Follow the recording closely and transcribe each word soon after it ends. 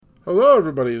Hello,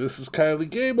 everybody. This is Kylie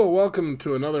Gable. Welcome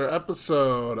to another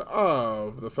episode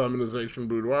of the Feminization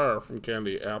Boudoir from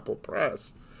Candy Apple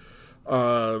Press.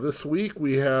 This week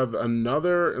we have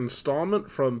another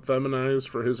installment from Feminized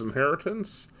for His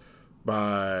Inheritance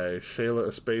by Shayla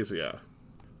Aspasia.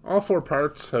 All four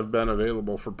parts have been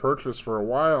available for purchase for a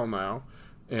while now,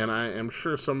 and I am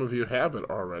sure some of you have it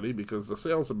already because the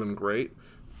sales have been great.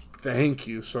 Thank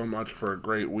you so much for a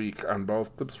great week on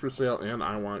both Clips for Sale and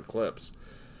I Want Clips.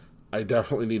 I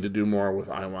definitely need to do more with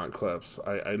I Want Clips.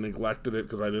 I neglected it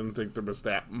because I didn't think there was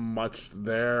that much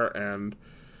there, and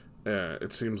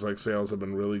it seems like sales have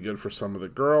been really good for some of the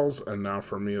girls, and now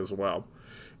for me as well.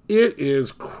 It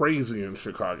is crazy in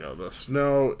Chicago. The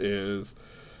snow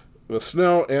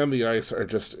and the ice are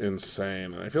just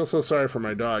insane, and I feel so sorry for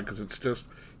my dog because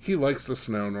he likes the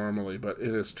snow normally, but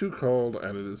it is too cold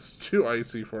and it is too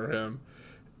icy for him,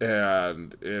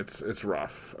 and it's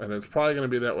rough, and it's probably going to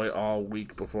be that way all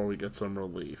week before we get some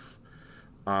relief.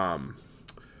 Um,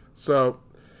 so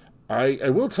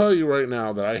I will tell you right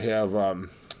now that I have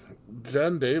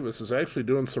Jen Davis is actually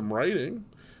doing some writing.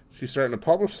 She's starting to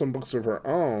publish some books of her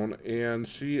own, and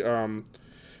she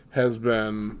has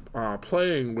been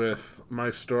playing with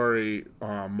my story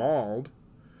Mauled,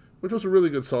 which was a really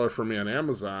good seller for me on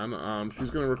Amazon. She's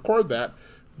going to record that.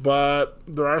 But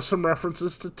there are some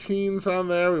references to teens on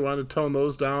there. We wanted to tone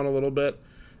those down a little bit.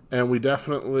 And we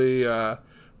definitely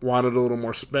wanted a little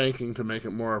more spanking to make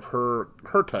it more of her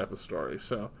type of story.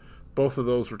 So both of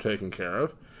those were taken care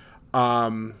of.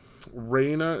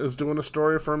 Raina is doing a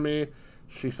story for me.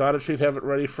 She thought that she'd have it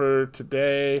ready for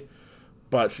today,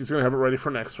 but she's going to have it ready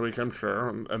for next week, I'm sure.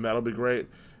 And that'll be great.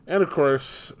 And, of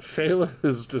course, Shayla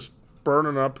is just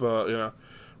burning them up.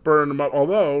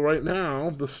 Although, right now,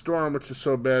 the storm, which is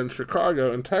so bad in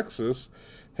Chicago and Texas,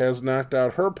 has knocked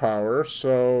out her power,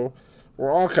 so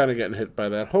we're all kind of getting hit by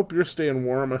that. Hope you're staying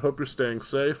warm. I hope you're staying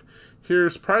safe.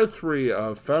 Here's part 3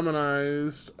 of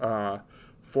Feminized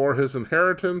for His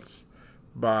Inheritance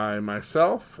by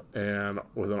myself, and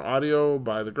with an audio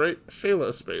by the great Shayla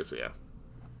Aspasia.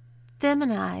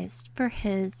 Feminized for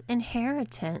His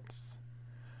Inheritance.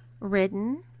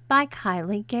 Written by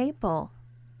Kylie Gable.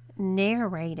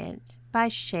 Narrated by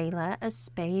Shayla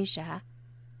Aspasia.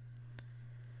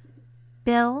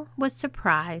 Bill was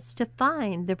surprised to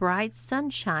find the bright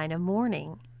sunshine of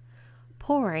morning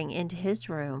pouring into his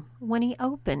room when he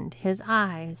opened his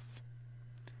eyes.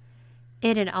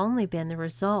 It had only been the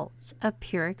result of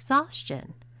pure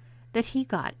exhaustion that he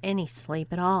got any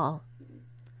sleep at all.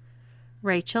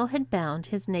 Rachel had bound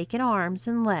his naked arms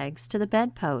and legs to the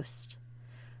bedpost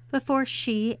before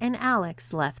she and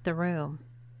Alex left the room.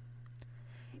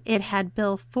 It had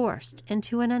Bill forced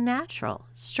into an unnatural,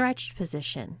 stretched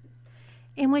position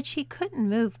in which he couldn't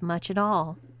move much at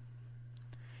all.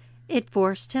 It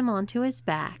forced him onto his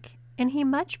back, and he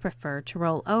much preferred to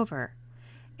roll over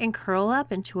and curl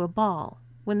up into a ball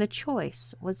when the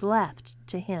choice was left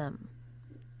to him.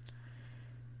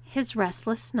 His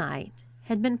restless night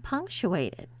had been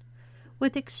punctuated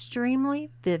with extremely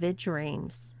vivid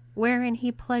dreams wherein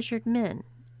he pleasured men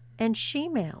and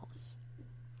she-males.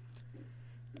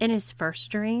 In his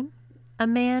first dream, a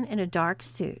man in a dark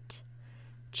suit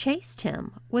chased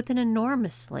him with an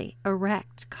enormously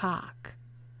erect cock.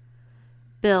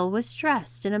 Bill was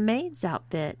dressed in a maid's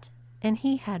outfit, and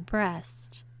he had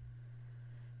breasts.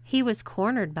 He was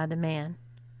cornered by the man,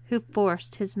 who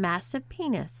forced his massive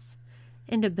penis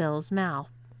into Bill's mouth.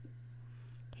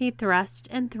 He thrust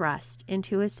and thrust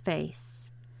into his face,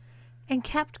 and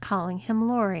kept calling him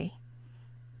Lori.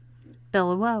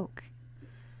 Bill awoke,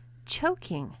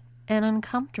 choking and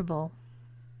uncomfortable.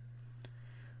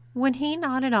 When he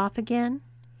nodded off again,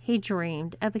 he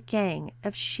dreamed of a gang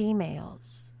of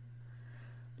she-males.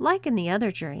 Like in the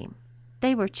other dream,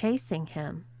 they were chasing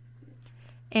him,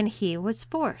 and he was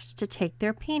forced to take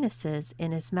their penises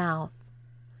in his mouth.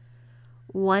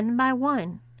 One by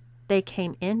one, they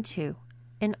came into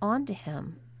and onto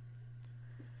him,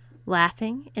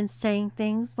 laughing and saying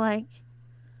things like,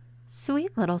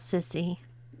 "Sweet little sissy,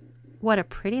 what a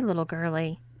pretty little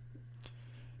girlie."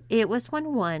 It was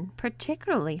when one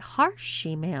particularly harsh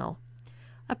she-male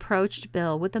approached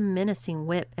Bill with a menacing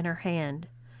whip in her hand,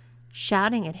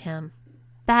 shouting at him,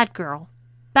 "Bad girl,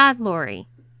 bad Lori,"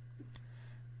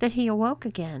 that he awoke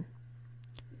again.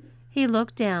 He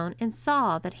looked down and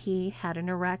saw that he had an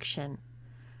erection,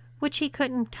 which he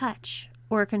couldn't touch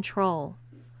or control.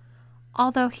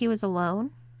 Although he was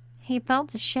alone, he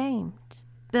felt ashamed.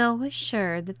 Bill was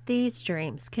sure that these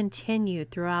dreams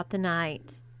continued throughout the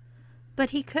night,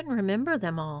 but he couldn't remember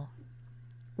them all.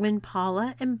 When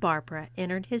Paula and Barbara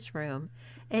entered his room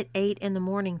at 8 in the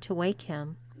morning to wake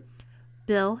him,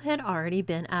 Bill had already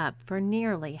been up for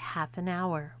nearly half an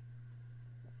hour.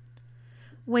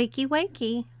 "Wakey,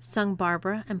 wakey," sung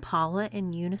Barbara and Paula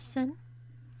in unison.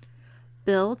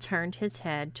 Bill turned his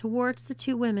head towards the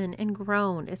two women and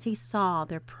groaned as he saw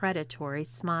their predatory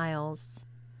smiles.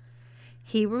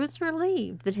 He was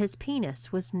relieved that his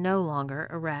penis was no longer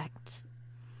erect.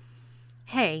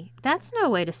 "Hey, that's no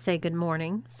way to say good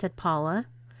morning," said Paula,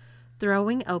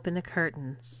 throwing open the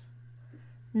curtains.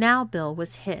 Now Bill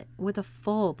was hit with a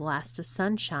full blast of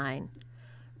sunshine,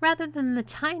 rather than the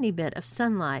tiny bit of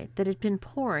sunlight that had been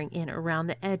pouring in around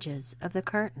the edges of the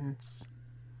curtains.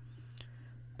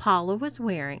 Paula was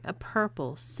wearing a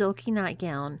purple silky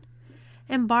nightgown,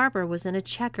 and Barbara was in a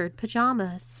checkered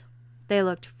pajamas. They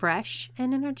looked fresh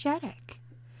and energetic,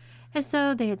 as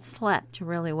though they had slept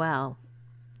really well.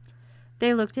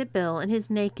 They looked at Bill in his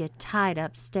naked,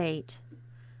 tied-up state.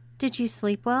 "Did you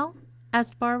sleep well?"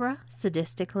 asked Barbara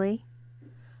sadistically.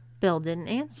 Bill didn't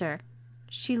answer.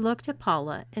 She looked at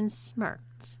Paula and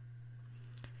smirked.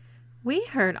 "We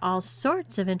heard all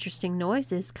sorts of interesting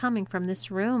noises coming from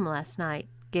this room last night,"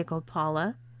 giggled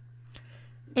Paula.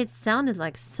 "It sounded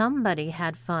like somebody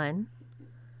had fun."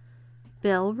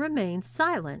 Bill remained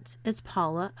silent as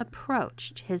Paula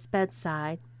approached his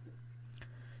bedside.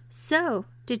 "So,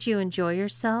 did you enjoy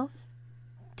yourself?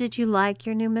 Did you like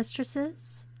your new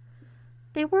mistresses?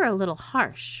 They were a little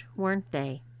harsh, weren't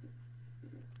they?"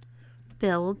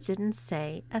 Bill didn't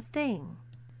say a thing.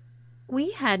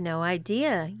 "We had no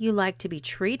idea you liked to be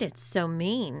treated so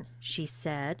mean," she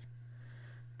said.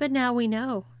 "But now we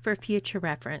know, for future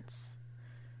reference.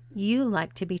 You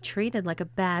like to be treated like a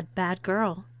bad, bad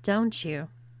girl, don't you?"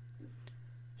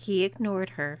 He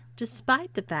ignored her,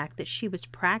 despite the fact that she was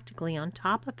practically on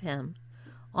top of him,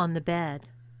 on the bed.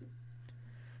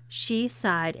 She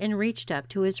sighed and reached up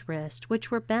to his wrists, which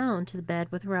were bound to the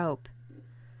bed with rope.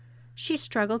 She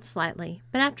struggled slightly,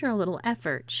 but after a little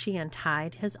effort she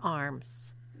untied his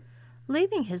arms,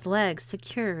 leaving his legs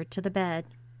secured to the bed.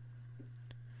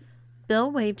 Bill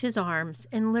waved his arms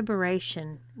in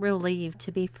liberation, relieved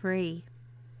to be free.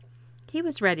 He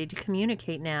was ready to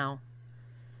communicate now.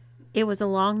 "It was a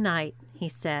long night," he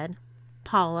said.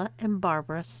 Paula and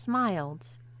Barbara smiled.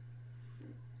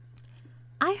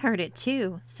 "I heard it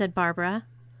too," said Barbara.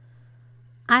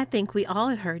 "I think we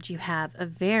all heard you have a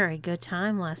very good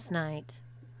time last night."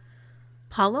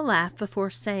 Paula laughed before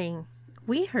saying,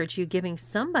 "We heard you giving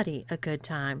somebody a good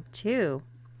time, too."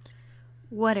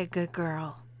 "What a good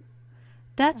girl."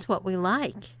 "That's what we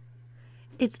like.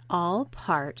 It's all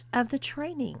part of the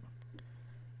training.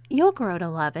 You'll grow to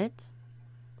love it."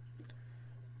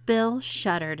 Bill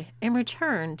shuddered and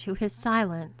returned to his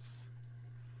silence.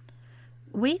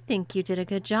 "We think you did a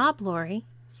good job, Lori,"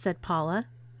 said Paula.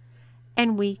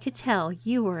 "And we could tell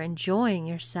you were enjoying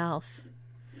yourself.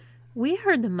 We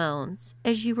heard the moans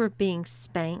as you were being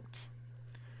spanked.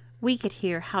 We could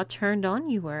hear how turned on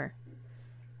you were.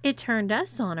 It turned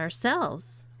us on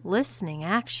ourselves, listening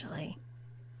actually."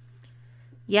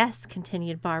 "Yes,"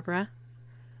 continued Barbara.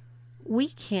 "We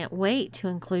can't wait to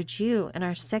include you in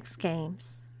our sex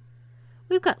games.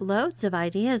 We've got loads of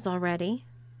ideas already.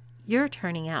 You're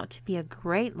turning out to be a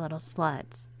great little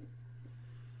slut."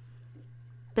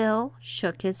 Bill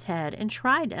shook his head and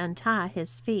tried to untie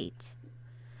his feet,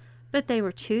 but they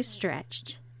were too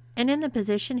stretched, and in the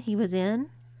position he was in,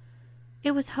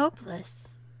 it was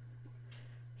hopeless.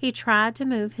 He tried to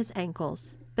move his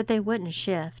ankles, but they wouldn't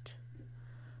shift.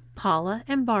 Paula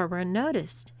and Barbara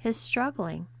noticed his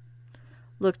struggling,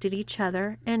 looked at each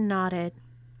other, and nodded.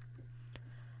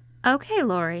 "Okay,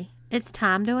 Lori, it's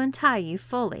time to untie you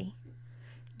fully.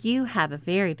 You have a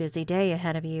very busy day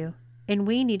ahead of you, and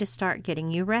we need to start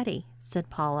getting you ready," said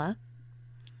Paula.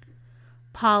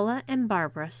 Paula and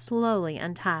Barbara slowly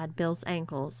untied Bill's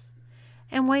ankles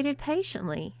and waited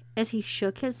patiently as he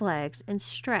shook his legs and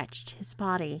stretched his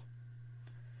body.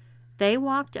 They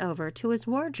walked over to his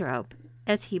wardrobe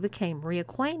as he became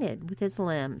reacquainted with his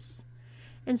limbs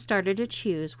and started to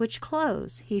choose which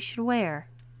clothes he should wear.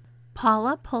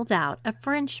 Paula pulled out a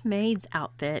French maid's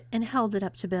outfit and held it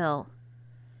up to Bill.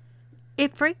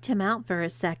 It freaked him out for a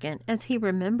second as he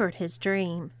remembered his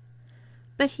dream,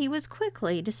 but he was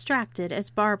quickly distracted as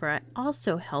Barbara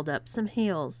also held up some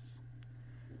heels.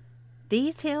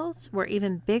 These heels were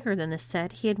even bigger than the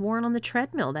set he had worn on the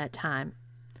treadmill that time.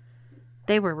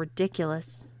 They were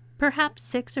ridiculous, perhaps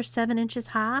 6 or 7 inches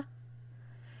high.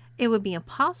 It would be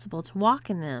impossible to walk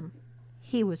in them.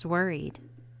 He was worried.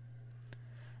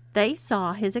 They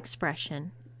saw his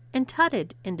expression and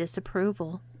tutted in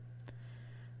disapproval.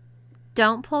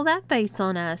 "Don't pull that face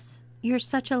on us. You're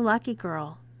such a lucky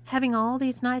girl, having all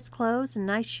these nice clothes and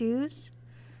nice shoes.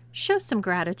 Show some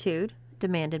gratitude,"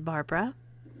 demanded Barbara.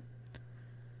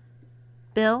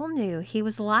 Bill knew he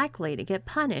was likely to get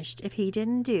punished if he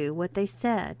didn't do what they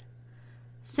said,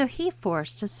 so he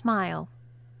forced a smile.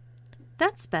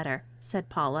 "That's better," said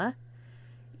Paula.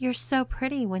 "You're so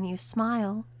pretty when you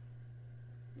smile."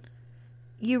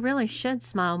 "You really should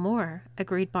smile more,"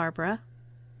 agreed Barbara.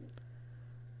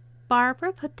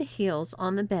 Barbara put the heels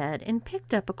on the bed and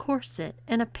picked up a corset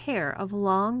and a pair of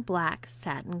long black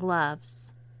satin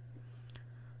gloves.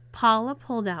 Paula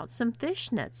pulled out some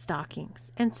fishnet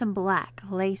stockings and some black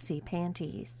lacy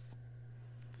panties.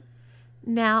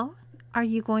 "Now, are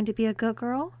you going to be a good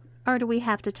girl, or do we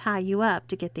have to tie you up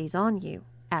to get these on you?"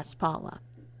 asked Paula.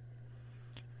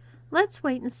 "Let's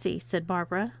wait and see," said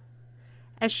Barbara,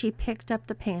 as she picked up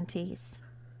the panties.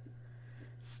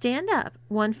 "Stand up,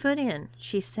 1 foot in,"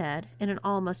 she said in an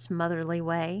almost motherly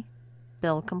way.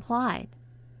 Bill complied.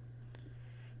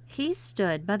 He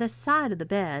stood by the side of the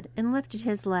bed and lifted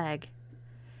his leg.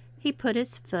 He put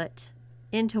his foot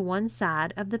into one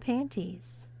side of the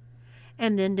panties,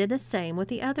 and then did the same with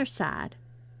the other side.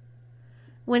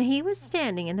 When he was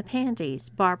standing in the panties,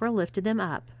 Barbara lifted them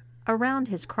up around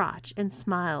his crotch and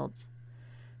smiled.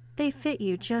 "They fit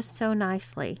you just so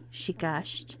nicely," she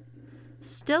gushed,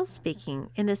 still speaking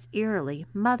in this eerily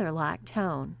mother-like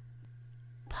tone.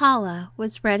 Paula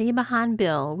was ready behind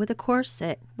Bill with a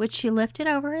corset, which she lifted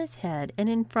over his head and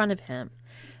in front of him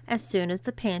as soon as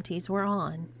the panties were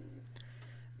on.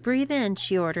 "Breathe in,"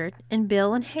 she ordered, and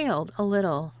Bill inhaled a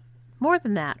little. "More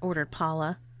than that," ordered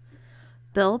Paula.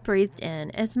 Bill breathed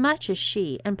in as much as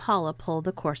she, and Paula pulled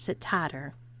the corset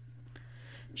tighter.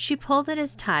 She pulled it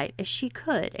as tight as she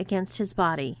could against his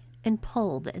body and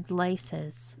pulled at the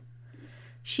laces.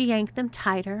 She yanked them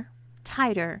tighter,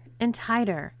 tighter, and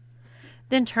tighter,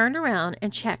 then turned around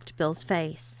and checked Bill's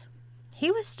face.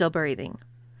 He was still breathing.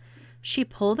 She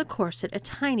pulled the corset a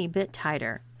tiny bit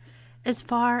tighter, as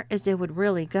far as it would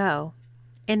really go,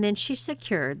 and then she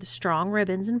secured the strong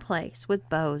ribbons in place with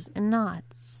bows and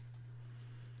knots.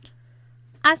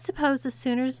 "I suppose the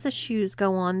sooner the shoes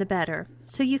go on, the better,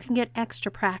 so you can get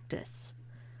extra practice."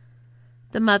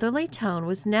 The motherly tone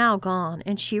was now gone,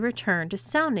 and she returned to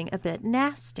sounding a bit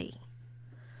nasty.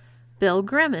 Bill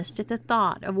grimaced at the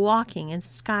thought of walking in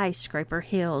skyscraper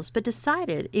heels, but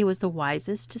decided it was the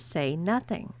wisest to say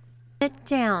nothing. "Sit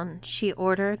down," she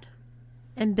ordered,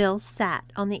 and Bill sat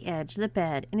on the edge of the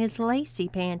bed in his lacy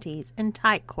panties and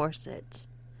tight corset.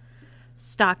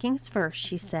 "Stockings first,"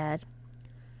 she said.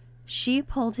 She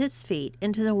pulled his feet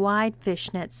into the wide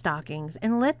fishnet stockings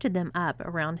and lifted them up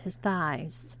around his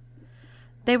thighs.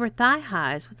 They were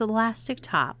thigh-highs with elastic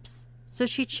tops, so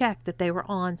she checked that they were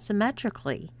on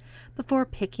symmetrically before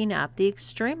picking up the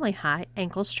extremely high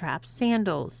ankle-strap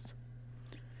sandals.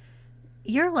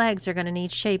 "Your legs are going to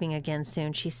need shaving again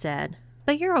soon," she said,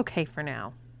 "but you're okay for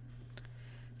now."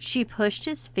 She pushed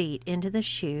his feet into the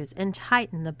shoes and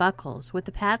tightened the buckles with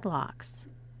the padlocks.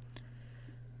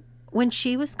 When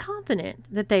she was confident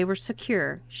that they were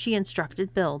secure, she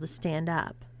instructed Bill to stand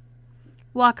up.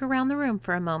 "Walk around the room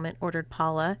for a moment," ordered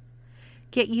Paula.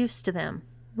 "Get used to them.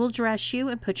 We'll dress you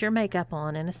and put your makeup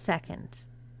on in a second."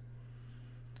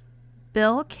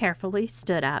 Bill carefully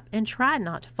stood up and tried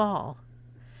not to fall.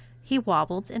 He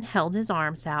wobbled and held his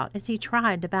arms out as he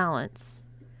tried to balance.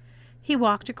 He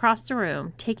walked across the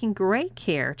room, taking great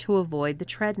care to avoid the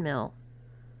treadmill,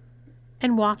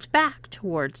 and walked back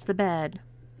towards the bed.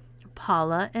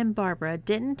 Paula and Barbara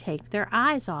didn't take their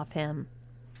eyes off him.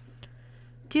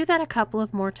 "Do that a couple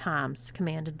of more times,"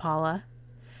 commanded Paula.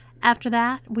 "After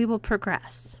that, we will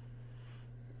progress."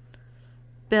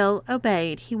 Bill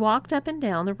obeyed. He walked up and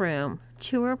down the room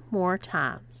 2 or more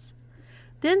times,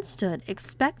 then stood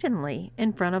expectantly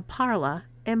in front of Paula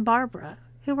and Barbara,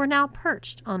 who were now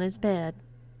perched on his bed.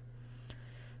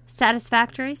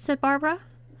 "Satisfactory?" said Barbara.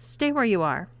 "Stay where you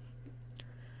are."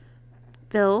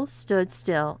 Bill stood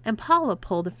still, and Paula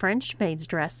pulled the French maid's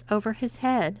dress over his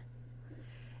head.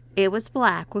 It was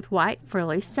black with white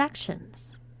frilly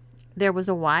sections. There was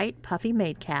a white puffy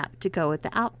maid cap to go with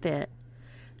the outfit,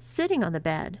 sitting on the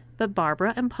bed, but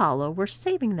Barbara and Paula were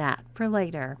saving that for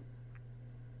later.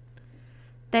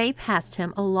 They passed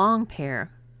him a long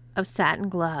pair of satin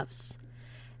gloves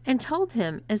and told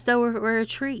him as though it were a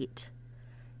treat,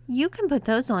 "You can put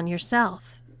those on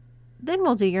yourself. Then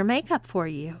we'll do your makeup for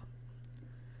you."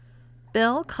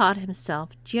 Bill caught himself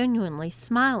genuinely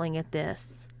smiling at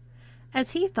this,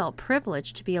 as he felt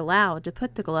privileged to be allowed to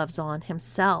put the gloves on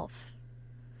himself.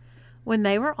 When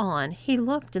they were on, he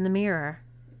looked in the mirror.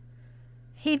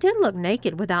 He did look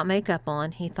naked without makeup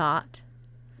on, he thought.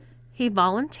 He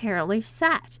voluntarily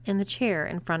sat in the chair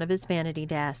in front of his vanity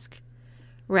desk,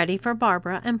 ready for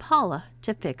Barbara and Paula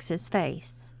to fix his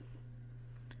face.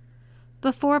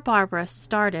 Before Barbara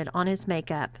started on his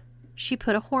makeup, she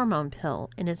put a hormone pill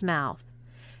in his mouth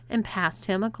and passed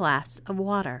him a glass of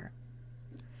water.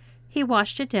 He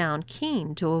washed it down,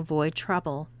 keen to avoid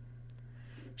trouble.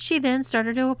 She then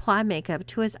started to apply makeup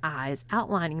to his eyes,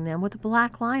 outlining them with a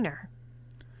black liner.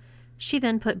 She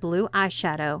then put blue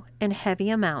eyeshadow and heavy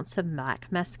amounts of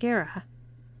black mascara.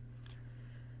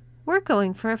 "We're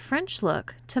going for a French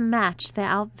look to match the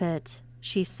outfit,"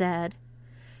 she said,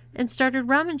 and started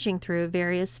rummaging through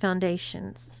various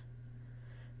foundations.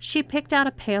 She picked out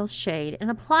a pale shade and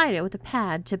applied it with a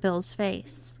pad to Bill's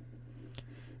face.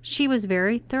 She was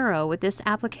very thorough with this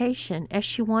application, as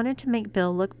she wanted to make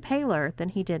Bill look paler than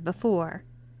he did before.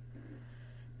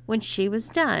 When she was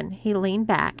done, he leaned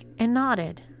back and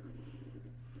nodded.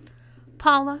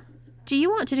 "Paula, do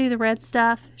you want to do the red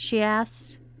stuff?" she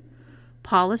asked.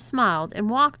 Paula smiled and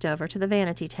walked over to the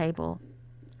vanity table.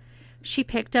 She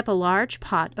picked up a large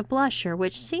pot of blusher,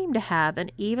 which seemed to have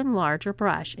an even larger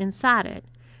brush inside it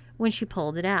when she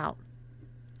pulled it out.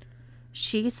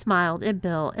 She smiled at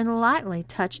Bill and lightly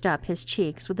touched up his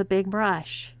cheeks with a big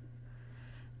brush.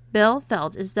 Bill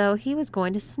felt as though he was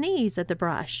going to sneeze at the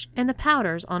brush, and the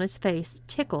powders on his face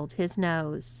tickled his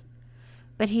nose.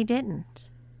 But he didn't.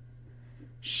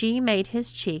 She made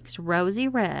his cheeks rosy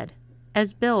red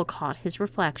as Bill caught his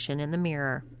reflection in the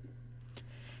mirror.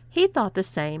 He thought the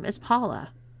same as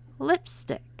Paula.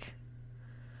 Lipstick.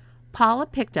 Paula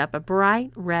picked up a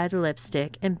bright red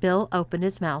lipstick, and Bill opened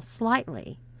his mouth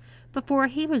slightly before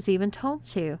he was even told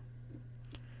to.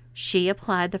 She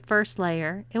applied the first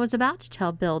layer and was about to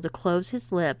tell Bill to close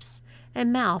his lips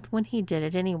and mouth when he did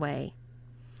it anyway.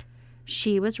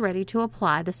 She was ready to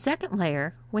apply the second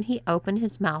layer when he opened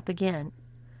his mouth again.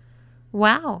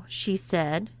 "Wow," she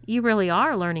said, "you really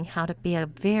are learning how to be a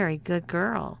very good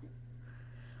girl."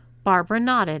 Barbara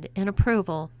nodded in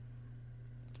approval.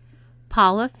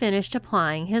 Paula finished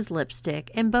applying his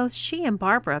lipstick, and both she and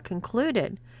Barbara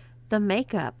concluded the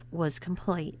makeup was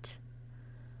complete.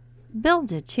 Bill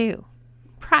did too,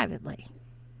 privately.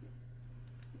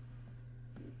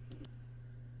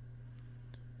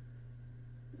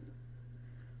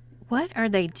 "What are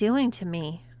they doing to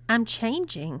me? I'm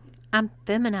changing. I'm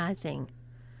feminizing.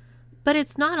 But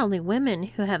it's not only women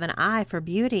who have an eye for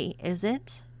beauty, is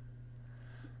it?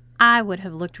 I would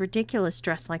have looked ridiculous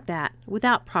dressed like that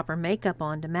without proper makeup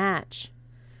on to match.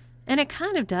 And it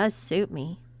kind of does suit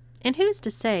me. And who's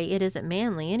to say it isn't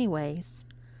manly anyways?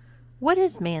 What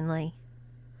is manly?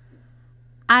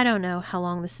 I don't know how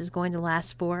long this is going to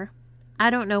last for. I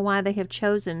don't know why they have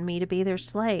chosen me to be their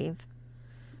slave.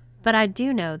 But I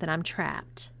do know that I'm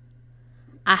trapped.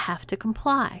 I have to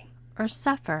comply or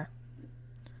suffer.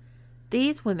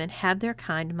 These women have their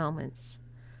kind moments.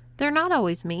 They're not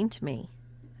always mean to me.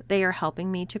 They are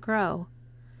helping me to grow.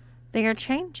 They are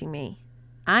changing me.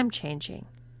 I'm changing.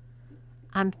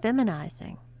 I'm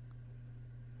feminizing."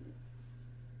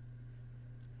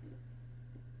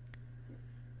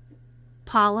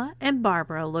 Paula and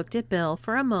Barbara looked at Bill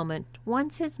for a moment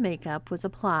once his makeup was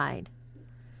applied.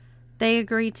 They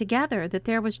agreed together that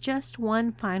there was just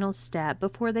one final step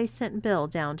before they sent Bill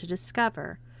down to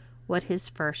discover what his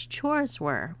first chores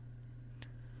were.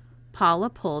 Paula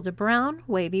pulled a brown,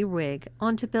 wavy wig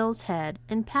onto Bill's head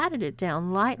and patted it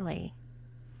down lightly.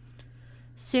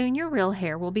 "Soon your real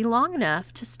hair will be long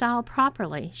enough to style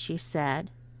properly," she said.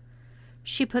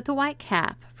 She put the white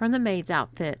cap from the maid's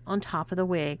outfit on top of the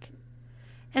wig,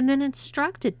 and then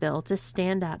instructed Bill to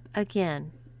stand up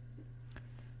again.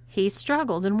 He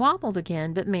struggled and wobbled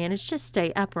again, but managed to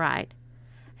stay upright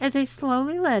as they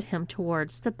slowly led him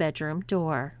towards the bedroom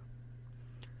door.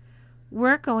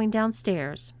 "We're going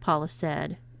downstairs," Paula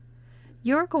said.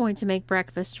 "You're going to make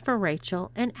breakfast for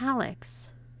Rachel and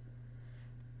Alex.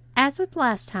 As with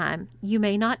last time, you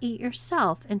may not eat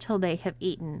yourself until they have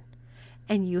eaten,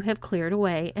 and you have cleared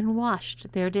away and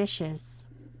washed their dishes.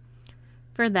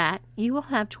 For that, you will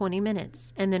have 20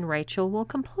 minutes, and then Rachel will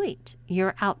complete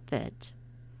your outfit."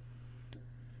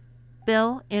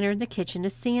 Bill entered the kitchen to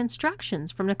see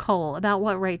instructions from Nicole about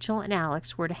what Rachel and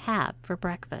Alex were to have for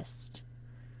breakfast.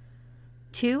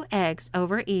 2 eggs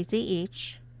over easy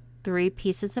each, 3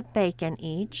 pieces of bacon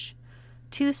each,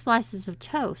 2 slices of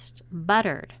toast,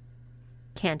 buttered,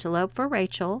 cantaloupe for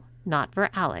Rachel, not for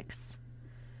Alex,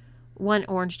 1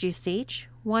 orange juice each,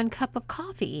 1 cup of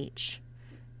coffee each,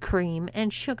 cream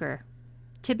and sugar,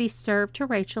 to be served to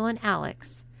Rachel and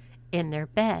Alex in their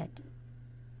bed.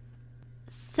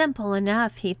 Simple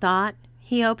enough, he thought.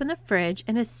 He opened the fridge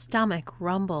and his stomach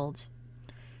rumbled.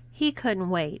 He couldn't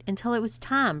wait until it was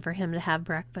time for him to have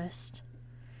breakfast.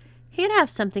 He'd have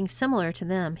something similar to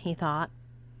them, he thought.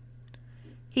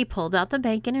 He pulled out the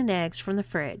bacon and eggs from the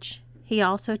fridge. He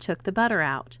also took the butter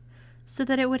out so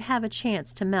that it would have a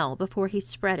chance to melt before he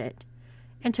spread it,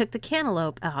 and took the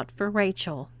cantaloupe out for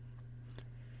Rachel.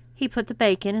 He put the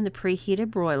bacon in the preheated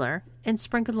broiler and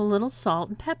sprinkled a little salt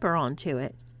and pepper onto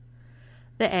it.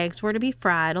 The eggs were to be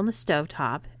fried on the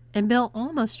stovetop, and Bill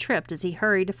almost tripped as he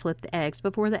hurried to flip the eggs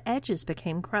before the edges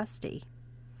became crusty.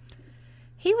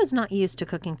 He was not used to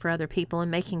cooking for other people, and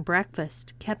making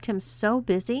breakfast kept him so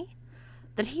busy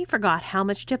that he forgot how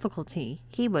much difficulty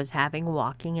he was having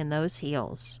walking in those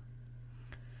heels.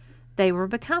 They were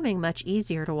becoming much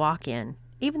easier to walk in,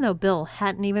 even though Bill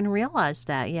hadn't even realized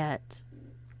that yet.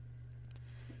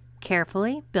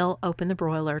 Carefully, Bill opened the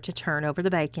broiler to turn over the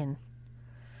bacon.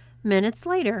 Minutes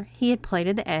later, he had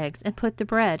plated the eggs and put the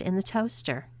bread in the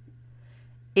toaster.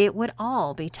 It would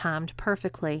all be timed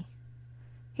perfectly.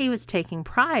 He was taking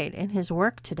pride in his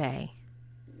work today.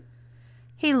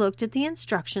 He looked at the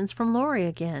instructions from Lori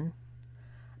again.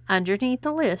 Underneath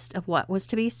the list of what was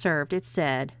to be served, it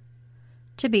said,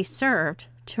 "To be served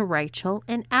to Rachel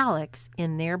and Alex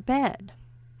in their bed."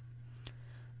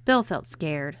 Bill felt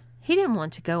scared. He didn't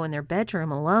want to go in their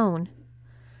bedroom alone.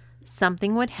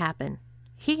 Something would happen.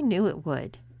 He knew it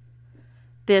would.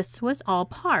 This was all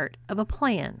part of a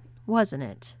plan, wasn't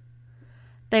it?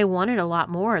 They wanted a lot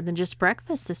more than just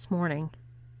breakfast this morning.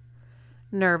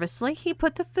 Nervously, he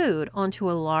put the food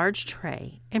onto a large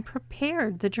tray and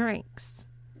prepared the drinks.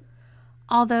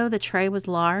 Although the tray was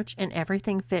large and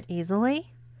everything fit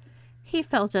easily, he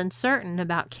felt uncertain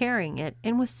about carrying it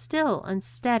and was still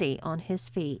unsteady on his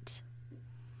feet.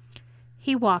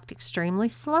 He walked extremely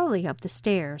slowly up the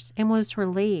stairs and was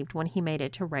relieved when he made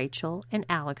it to Rachel and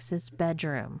Alex's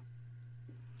bedroom.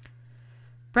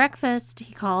 "Breakfast,"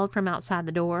 he called from outside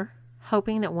the door,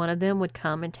 hoping that one of them would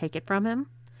come and take it from him.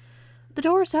 "The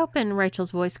door's open,"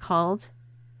 Rachel's voice called.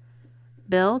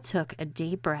 Bill took a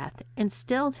deep breath and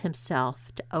stilled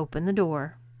himself to open the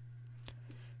door.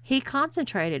 He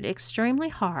concentrated extremely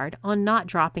hard on not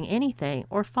dropping anything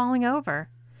or falling over,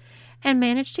 and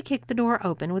managed to kick the door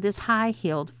open with his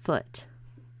high-heeled foot.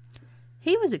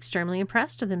 He was extremely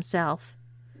impressed with himself.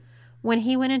 When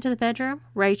he went into the bedroom,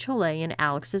 Rachel lay in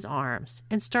Alex's arms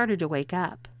and started to wake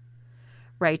up.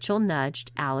 Rachel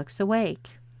nudged Alex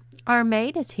awake. "Our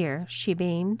maid is here," she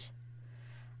beamed.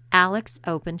 Alex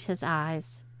opened his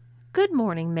eyes. "Good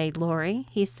morning, Maid Lori,"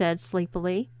 he said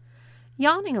sleepily,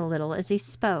 yawning a little as he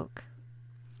spoke.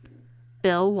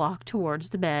 Bill walked towards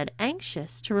the bed,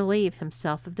 anxious to relieve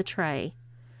himself of the tray,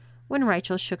 when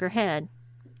Rachel shook her head.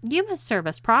 "You must serve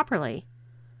us properly.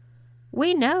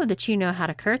 We know that you know how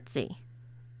to curtsy."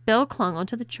 Bill clung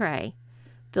onto the tray,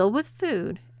 filled with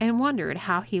food, and wondered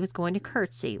how he was going to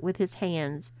curtsy with his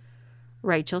hands.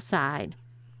 Rachel sighed.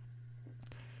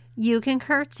 "You can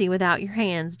curtsy without your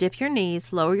hands. Dip your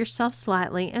knees, lower yourself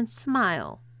slightly, and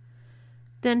smile.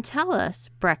 Then tell us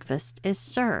breakfast is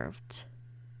served."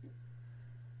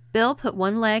 Bill put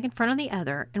one leg in front of the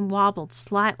other and wobbled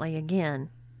slightly again.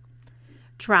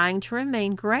 Trying to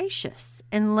remain gracious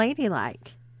and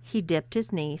ladylike, he dipped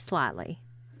his knee slightly.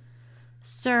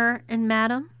 "Sir and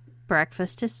madam,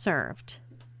 breakfast is served,"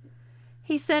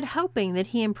 he said, hoping that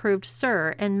he improved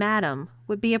sir and madam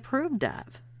would be approved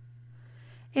of.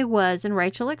 It was, and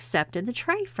Rachel accepted the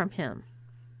tray from him.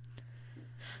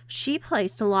 She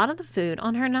placed a lot of the food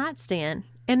on her nightstand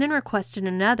and then requested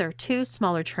another 2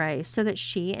 smaller trays so that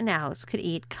she and Alex could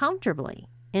eat comfortably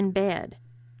in bed.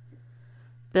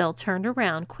 Bill turned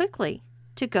around quickly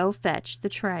to go fetch the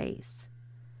trays.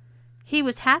 He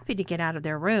was happy to get out of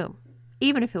their room,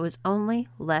 even if it was only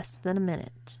less than a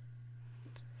minute.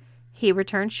 He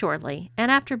returned shortly, and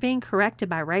after being corrected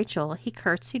by Rachel, he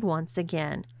curtsied once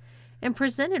again and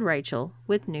presented Rachel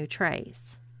with new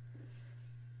trays.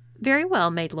 "Very well,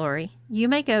 Maid Lori. You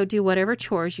may go do whatever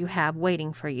chores you have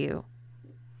waiting for you."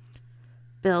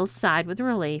 Bill sighed with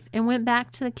relief and went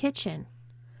back to the kitchen.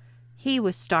 He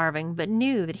was starving, but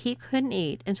knew that he couldn't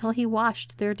eat until he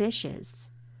washed their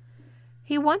dishes.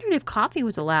 He wondered if coffee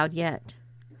was allowed yet.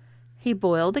 He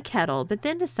boiled the kettle, but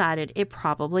then decided it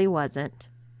probably wasn't.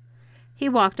 He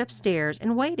walked upstairs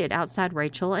and waited outside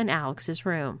Rachel and Alex's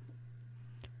room.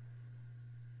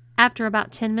 After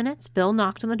about 10 minutes, Bill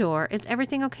knocked on the door. "Is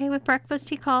everything okay with breakfast?"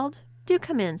 he called. "Do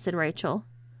come in," said Rachel.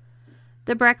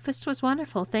 "The breakfast was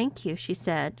wonderful, thank you," she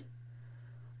said.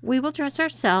 "We will dress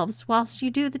ourselves whilst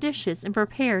you do the dishes and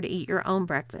prepare to eat your own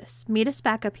breakfast. Meet us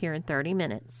back up here in 30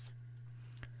 minutes.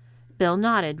 Bill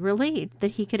nodded, relieved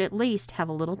that he could at least have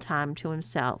a little time to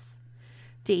himself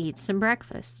to eat some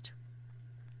breakfast.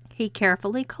 He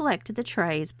carefully collected the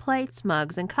trays, plates,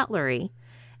 mugs, and cutlery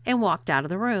and walked out of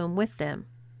the room with them.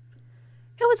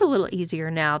 It was a little easier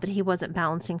now that he wasn't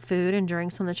balancing food and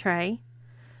drinks on the tray.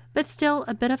 but still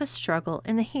a bit of a struggle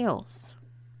in the heels.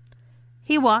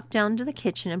 He walked down to the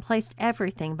kitchen and placed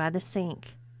everything by the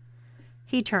sink.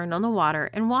 He turned on the water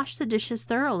and washed the dishes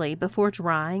thoroughly before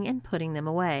drying and putting them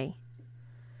away.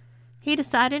 He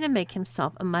decided to make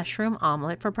himself a mushroom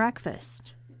omelet for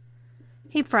breakfast.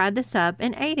 He fried this up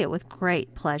and ate it with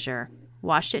great pleasure,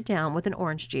 washed it down with an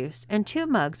orange juice and 2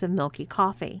 mugs of milky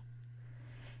coffee.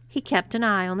 He kept an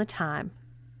eye on the time,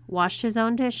 washed his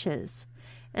own dishes,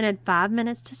 and had 5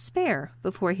 minutes to spare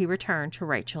before he returned to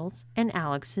Rachel's and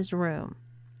Alex's room.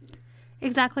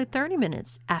 Exactly 30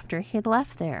 minutes after he had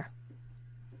left there.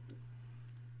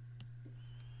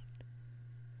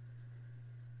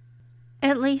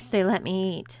 At least they let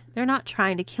me eat. They're not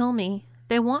trying to kill me.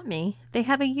 They want me. They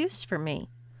have a use for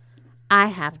me. I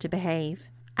have to behave.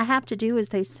 I have to do as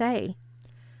they say.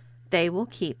 They will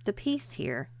keep the peace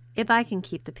here. If I can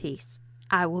keep the peace,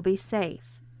 I will be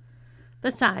safe.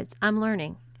 Besides, I'm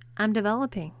learning. I'm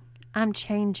developing. I'm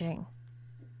changing.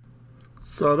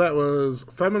 So that was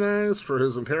Feminized for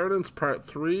His Inheritance, Part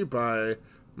 3 by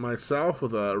myself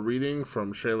with a reading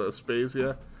from Shayla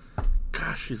Aspasia.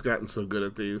 Gosh, she's gotten so good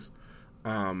at these.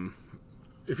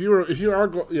 If you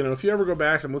ever go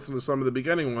back and listen to some of the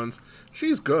beginning ones,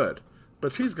 she's good,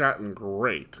 but she's gotten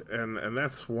great, and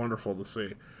that's wonderful to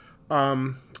see.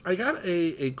 I got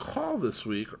a call this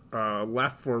week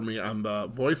left for me on the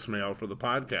voicemail for the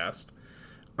podcast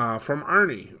from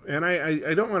Arnie, and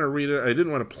I don't want to read it. I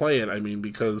didn't want to play it. I mean,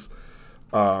 because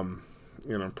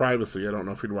privacy. I don't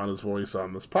know if he'd want his voice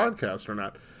on this podcast or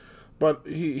not, but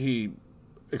he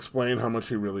explained how much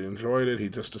he really enjoyed it. He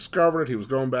just discovered it. He was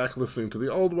going back listening to the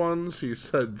old ones. He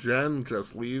said Jen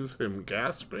just leaves him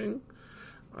gasping.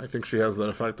 I think she has that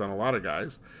effect on a lot of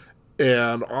guys.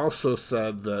 And also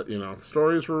said that,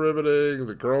 stories were riveting,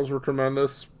 the girls were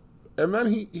tremendous. And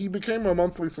then he became a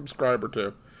monthly subscriber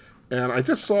too. And I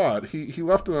just saw it. He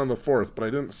left it on the 4th, but I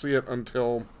didn't see it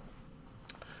until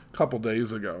a couple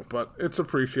days ago. But it's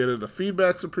appreciated. The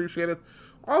feedback's appreciated.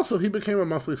 Also, he became a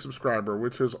monthly subscriber,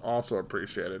 which is also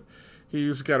appreciated.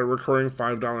 He's got a recurring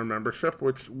 $5 membership,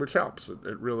 which helps.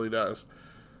 It really does.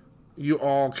 You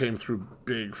all came through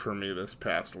big for me this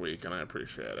past week, and I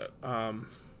appreciate it.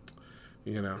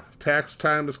 Tax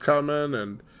time is coming,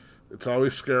 and it's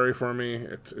always scary for me.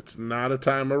 It's not a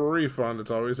time of a refund.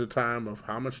 It's always a time of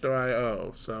how much do I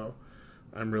owe. So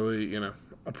I'm really,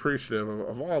 appreciative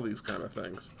of all these kind of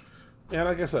things. And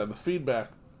like I said, the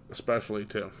feedback especially,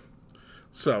 too.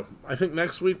 So, I think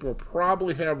next week we'll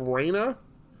probably have Raina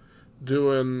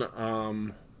doing,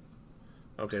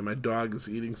 okay, my dog is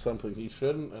eating something he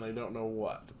shouldn't, and I don't know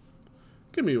what.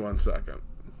 Give me 1 second.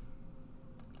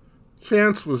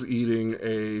 Chance was eating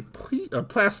a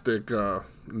plastic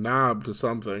knob to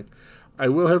something. I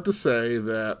will have to say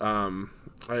that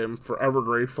I am forever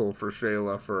grateful for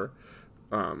Shayla for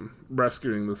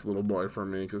rescuing this little boy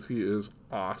from me, because he is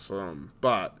awesome.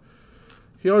 But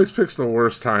he always picks the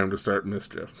worst time to start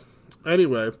mischief.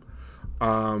 Anyway,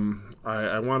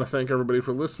 I want to thank everybody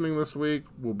for listening this week.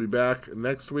 We'll be back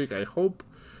next week, I hope,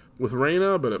 with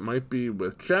Raina, but it might be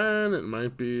with Jen. It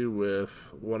might be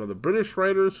with one of the British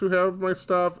writers who have my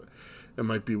stuff. It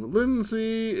might be with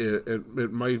Lindsay.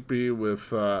 It might be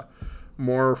with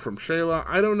more from Shayla.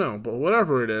 I don't know, but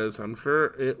whatever it is, I'm sure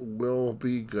it will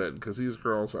be good, because these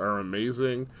girls are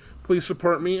amazing. Please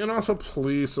support me, and also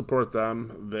please support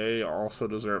them. They also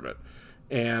deserve it.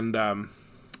 And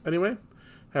anyway,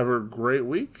 have a great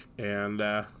week, and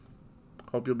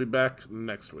hope you'll be back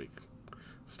next week.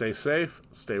 Stay safe,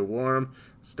 stay warm,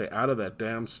 stay out of that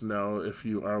damn snow if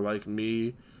you are like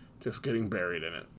me, just getting buried in it.